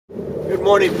Good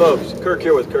morning, folks. Kirk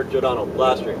here with Giordano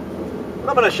Plastering. What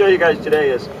I'm going to show you guys today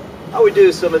is how we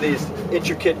do some of these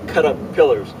intricate cut-up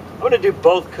pillars. I'm going to do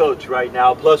both coats right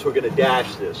now, plus we're going to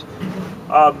dash this.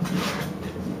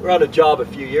 We're on a job a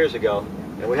few years ago,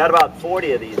 and we had about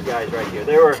 40 of these guys right here.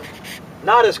 They were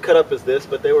not as cut up as this,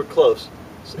 but they were close.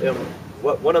 And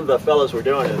what one of the fellows were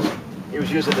doing is he was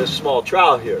using this small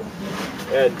trowel here.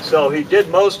 And so he did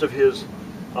most of his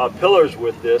pillars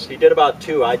with this. He did about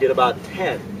 2, I did about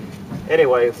 10.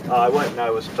 Anyway, I went and I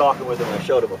was talking with him and I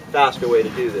showed him a faster way to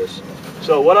do this.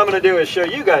 So what I'm going to do is show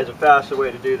you guys a faster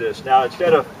way to do this. Now,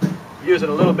 instead of using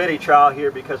a little bitty trowel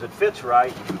here because it fits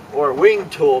right, or a wing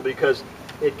tool because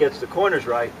it gets the corners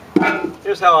right,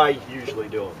 here's how I usually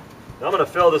do them. Now, I'm going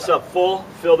to fill this up full,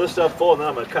 and then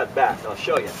I'm going to cut back. And I'll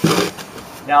show you.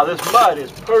 Now, this mud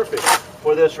is perfect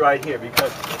for this right here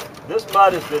because this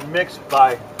mud has been mixed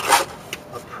by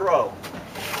a pro.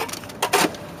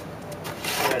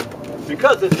 And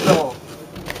because it's so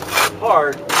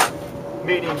hard,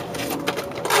 meaning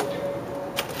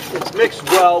it's mixed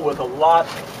well with a lot,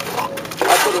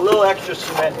 I put a little extra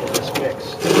cement in this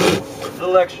mix. A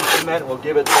little extra cement will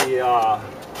give it the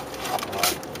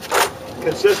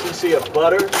consistency of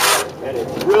butter, and it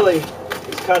really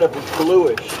is kind of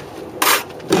bluish.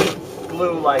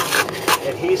 Glue-like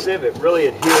adhesive. It really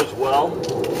adheres well.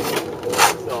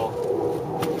 So,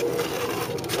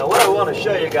 now what I want to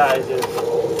show you guys is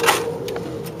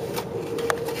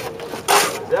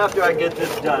after I get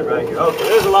this done right here. Okay,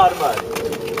 there's a lot of mud.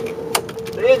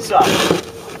 The inside.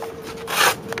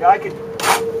 I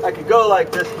could go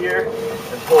like this here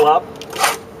and pull up.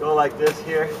 Go like this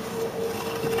here,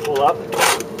 pull up.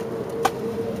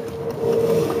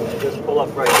 Just pull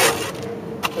up right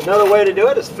here. Another way to do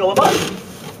it is fill them up.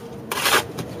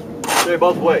 Show you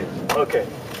both ways. Okay,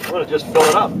 I'm going to just fill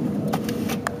it up.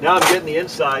 Now I'm getting the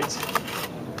insides.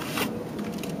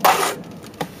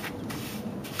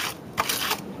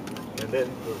 And then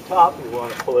to the top, you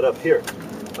want to pull it up here.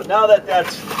 But now that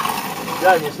that's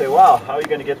done, you say, wow, how are you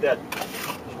going to get that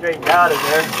straightened out in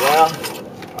there? Well,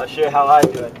 I'll show you how I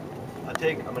do it.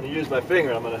 I'm going to use my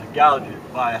finger, I'm going to gouge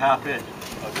it by a ½ inch.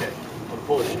 Okay, I'm going to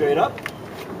pull it straight up.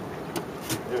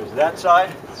 There's that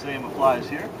side, the same applies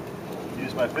here.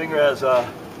 Use my finger as a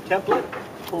template,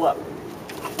 pull up.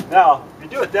 Now, if you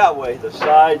do it that way, the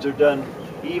sides are done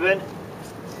even.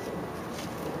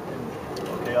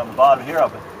 Okay, on the bottom here, I'm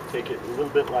going to take it a little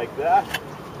bit like that,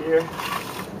 here.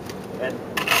 And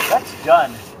that's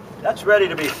done. That's ready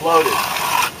to be floated.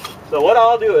 So what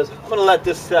I'll do is, I'm going to let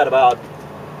this set about,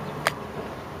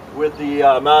 with the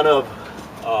amount of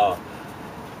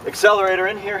accelerator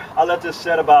in here, I'll let this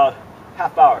set about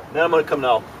 ½ hour. Then I'm going to come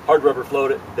now, hard rubber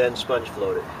float it, then sponge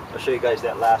float it. I'll show you guys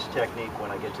that last technique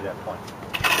when I get to that point.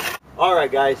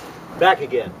 Alright guys, back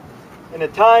again. In the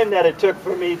time that it took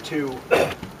for me to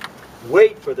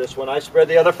wait for this one, I spread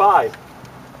the other 5.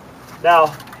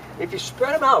 Now, if you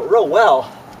spread them out real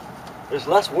well, there's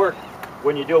less work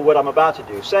when you do what I'm about to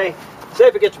do. Say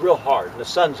if it gets real hard and the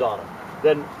sun's on them,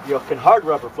 then you can hard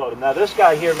rubber float them. Now this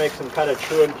guy here makes them kind of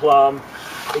true and plumb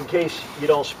in case you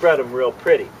don't spread them real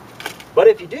pretty. But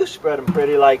if you do spread them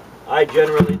pretty like I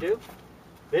generally do,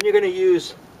 then you're going to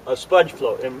use a sponge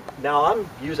float. And now I'm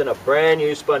using a brand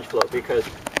new sponge float because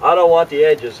I don't want the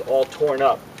edges all torn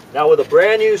up. Now with a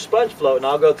brand new sponge float, and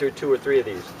I'll go through 2 or 3 of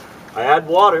these, I add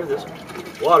water, this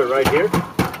water right here.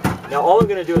 Now all I'm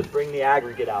going to do is bring the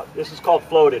aggregate out. This is called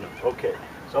floating them. Okay,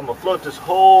 so I'm going to float this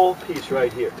whole piece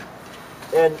right here.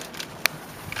 And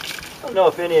I don't know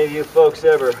if any of you folks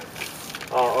ever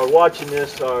are watching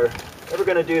this are ever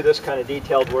going to do this kind of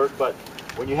detailed work, but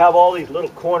when you have all these little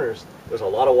corners, there's a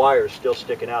lot of wires still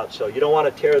sticking out, so you don't want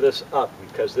to tear this up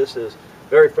because this is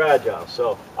very fragile.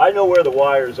 So I know where the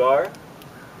wires are,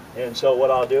 and so what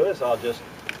I'll do is I'll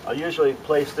usually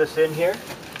place this in here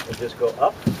and just go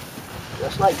up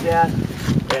just like that,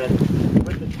 and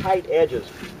with the tight edges.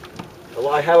 Well,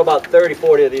 I have about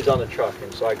 30-40 of these on the truck,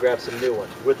 and so I grabbed some new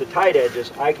ones. With the tight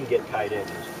edges, I can get tight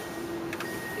edges.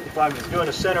 If I'm doing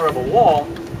the center of a wall,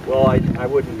 well, I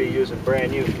wouldn't be using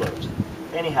brand new floats.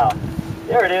 Anyhow,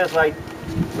 there it is, like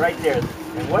right there.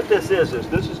 And what this is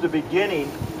this is the beginning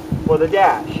for the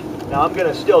dash. Now I'm going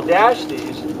to still dash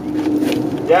these.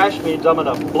 Dash means I'm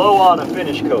going to blow on a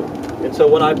finish coat. And so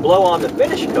when I blow on the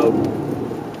finish coat,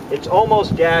 it's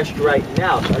almost dashed right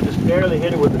now. So I just barely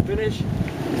hit it with the finish,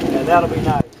 and that'll be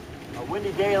nice. A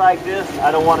windy day like this,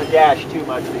 I don't want to dash too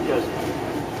much because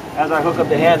as I hook up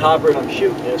the hand hopper and I'm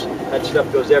shooting this, that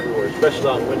stuff goes everywhere, especially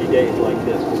on windy days like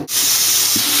this.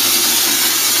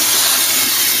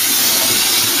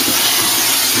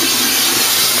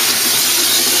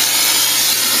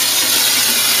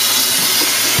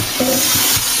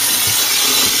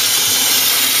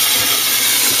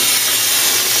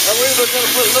 also going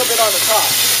to put a little bit on the top.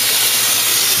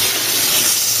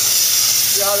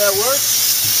 See how that works?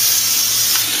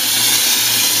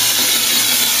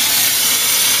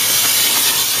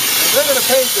 And they're going to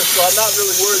paint this, so I'm not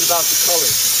really worried about the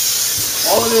colors.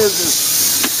 All it is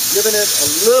giving it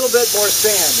a little bit more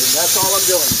sand, and that's all I'm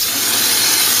doing.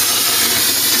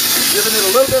 Giving it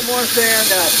a little bit more sand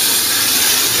that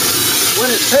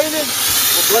when it's painted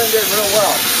will blend in real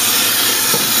well.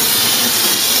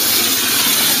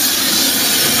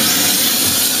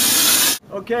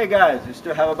 Okay guys, we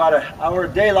still have about an hour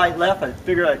of daylight left. I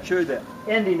figured I'd show you the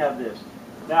ending of this.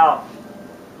 Now,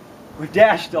 we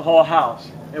dashed the whole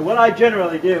house. And what I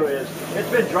generally do is, it's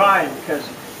been drying because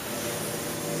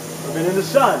we've been in the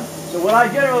sun. So what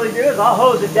I generally do is I'll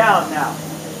hose it down now.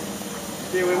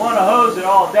 See, we want to hose it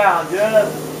all down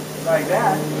just like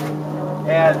that.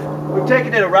 And we've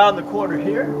taken it around the corner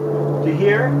here to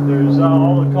here. There's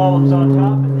all the columns on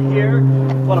top and here.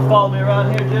 Want to follow me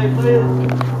around here, Jay,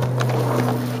 please?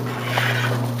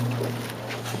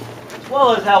 As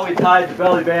well as how we tied the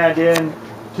belly band in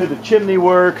to the chimney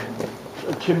work.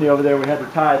 The chimney over there, we had to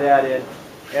tie that in.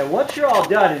 And once you're all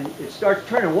done and it starts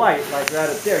turning white like that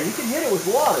up there, you can hit it with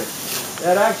water.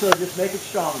 That actually just makes it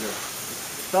stronger. The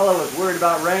fellow was worried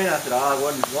about rain. I said, oh, I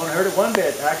wouldn't hurt it one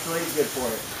bit. Actually, it's good for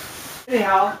it.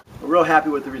 Anyhow, we're real happy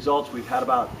with the results. We've had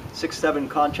about 6-7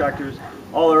 contractors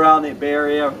all around the Bay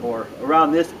Area, or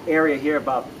around this area here,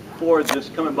 about 4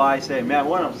 just coming by saying, man, I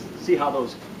want to see how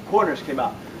those corners came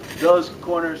out. Those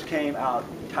corners came out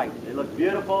tight. They look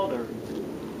beautiful. They're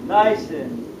nice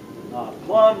and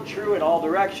plumb, true in all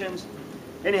directions.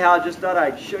 Anyhow, I just thought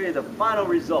I'd show you the final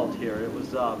result here. It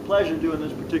was a pleasure doing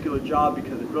this particular job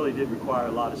because it really did require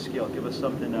a lot of skill. Give us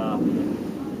something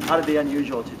out of the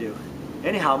unusual to do.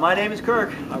 Anyhow, my name is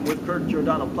Kirk. I'm with Kirk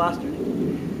Giordano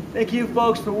Plastering. Thank you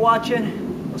folks for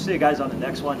watching. We'll see you guys on the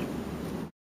next one.